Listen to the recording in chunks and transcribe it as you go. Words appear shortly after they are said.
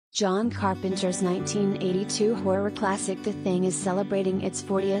John Carpenter's 1982 horror classic The Thing is celebrating its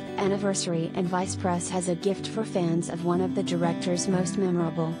 40th anniversary, and Vice Press has a gift for fans of one of the director's most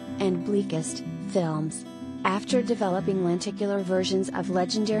memorable, and bleakest, films. After developing lenticular versions of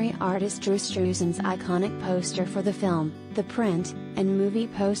legendary artist Drew Struzan's iconic poster for the film, the print and movie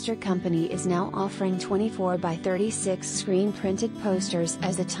poster company is now offering 24 by 36 screen-printed posters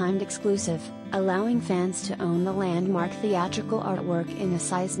as a timed exclusive, allowing fans to own the landmark theatrical artwork in a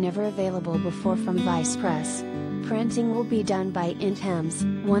size never available before from Vice Press. Printing will be done by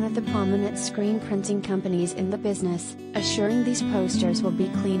Annive, one of the prominent screen printing companies in the business, assuring these posters will be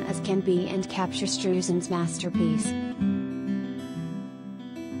clean as can be and capture Struzan's masterpiece.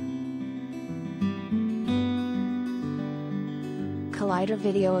 Collider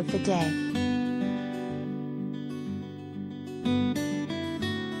video of the day.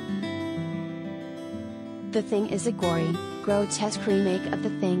 The Thing is a gory, grotesque remake of The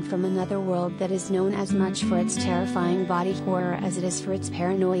Thing from another world that is known as much for its terrifying body horror as it is for its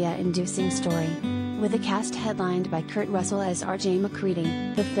paranoia-inducing story. With a cast headlined by Kurt Russell as R.J.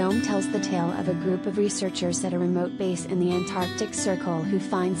 MacReady, the film tells the tale of a group of researchers at a remote base in the Antarctic Circle who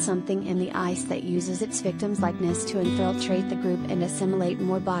find something in the ice that uses its victim's likeness to infiltrate the group and assimilate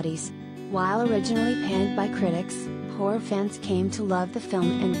more bodies. While originally panned by critics, horror fans came to love the film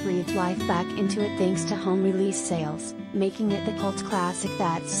and breathed life back into it thanks to home release sales, making it the cult classic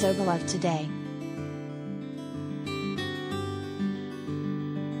that's so beloved today.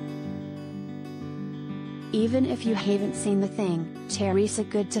 Even if you haven't seen The Thing, there's a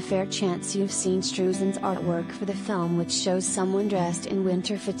good to fair chance you've seen Struzan's artwork for the film, which shows someone dressed in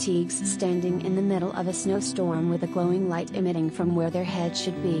winter fatigues standing in the middle of a snowstorm with a glowing light emitting from where their head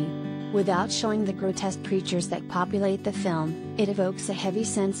should be. Without showing the grotesque creatures that populate the film, it evokes a heavy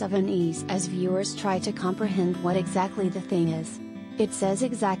sense of unease as viewers try to comprehend what exactly The Thing is. It says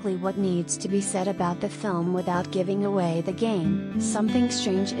exactly what needs to be said about the film without giving away the game. Something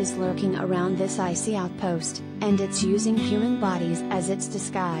strange is lurking around this icy outpost, and it's using human bodies as its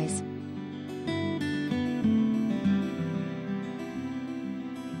disguise.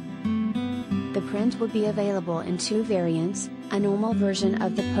 The print will be available in two variants, a normal version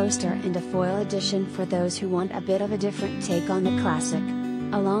of the poster and a foil edition for those who want a bit of a different take on the classic.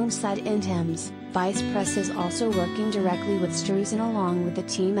 Alongside Annive, Vice Press is also working directly with Struzan along with the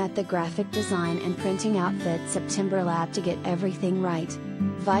team at the graphic design and printing outfit September Lab to get everything right.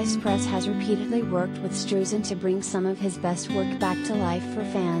 Vice Press has repeatedly worked with Struzan to bring some of his best work back to life for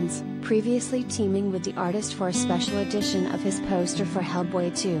fans, previously teaming with the artist for a special edition of his poster for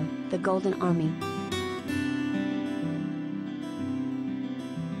Hellboy 2, The Golden Army.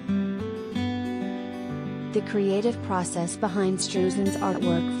 The creative process behind Struzan's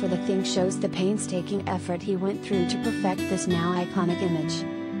artwork for The Thing shows the painstaking effort he went through to perfect this now iconic image.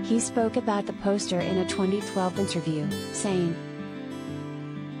 He spoke about the poster in a 2012 interview, saying,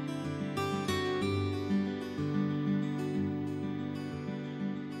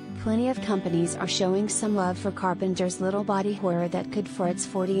 "Plenty of companies are showing some love for Carpenter's little body horror that could for its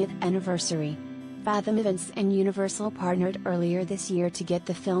 40th anniversary. Fathom Events and Universal partnered earlier this year to get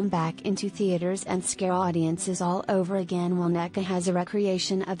the film back into theaters and scare audiences all over again, while NECA has a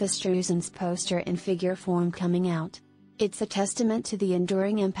recreation of the Struzan's poster in figure form coming out. It's a testament to the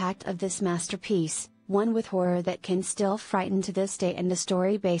enduring impact of this masterpiece, one with horror that can still frighten to this day, and a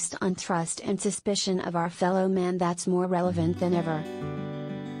story based on trust and suspicion of our fellow man that's more relevant than ever."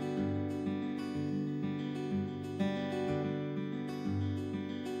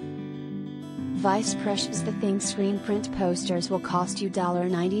 Vice Press's The Thing screen print posters will cost you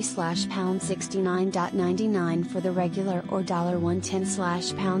 $90/£69.99 for the regular or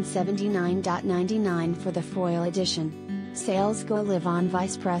 $110/£79.99 for the foil edition. Sales go live on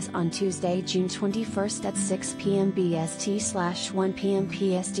Vice Press on Tuesday, June 21st at 6 p.m. BST/1 p.m.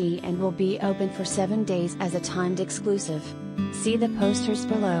 PST and will be open for 7 days as a timed exclusive. See the posters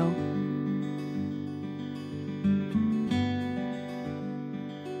below.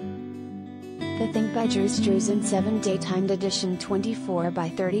 The Thing by Drew Struzan 7-day timed edition 24 by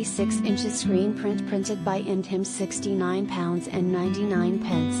 36 inches screen print printed by Annive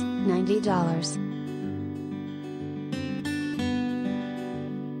 £69.99, $90.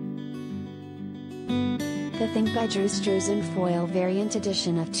 The Thing by Drew Struzan foil variant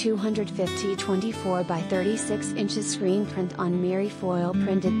edition of 250 24 by 36 inches screen print on Mary foil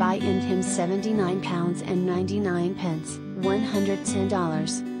printed by Annive £79.99,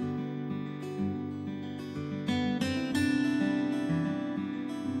 $110.